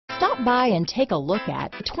Stop by and take a look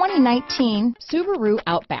at the 2019 Subaru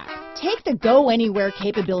Outback. Take the go-anywhere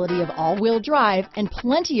capability of all-wheel drive and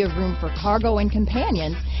plenty of room for cargo and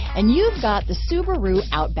companions, and you've got the Subaru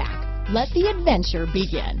Outback. Let the adventure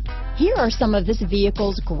begin. Here are some of this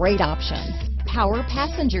vehicle's great options: power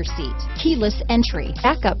passenger seat, keyless entry,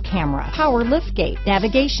 backup camera, power liftgate,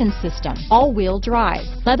 navigation system, all-wheel drive,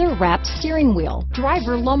 leather-wrapped steering wheel,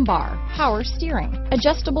 driver lumbar, power steering,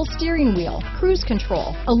 adjustable steering wheel, cruise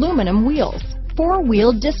control, aluminum wheels,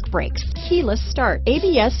 four-wheel disc brakes, keyless start,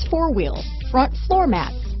 ABS four-wheel, front floor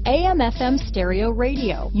mats, AM/FM stereo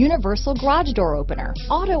radio, universal garage door opener,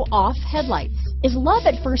 auto-off headlights. Is love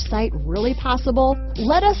at first sight really possible?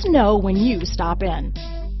 Let us know when you stop in.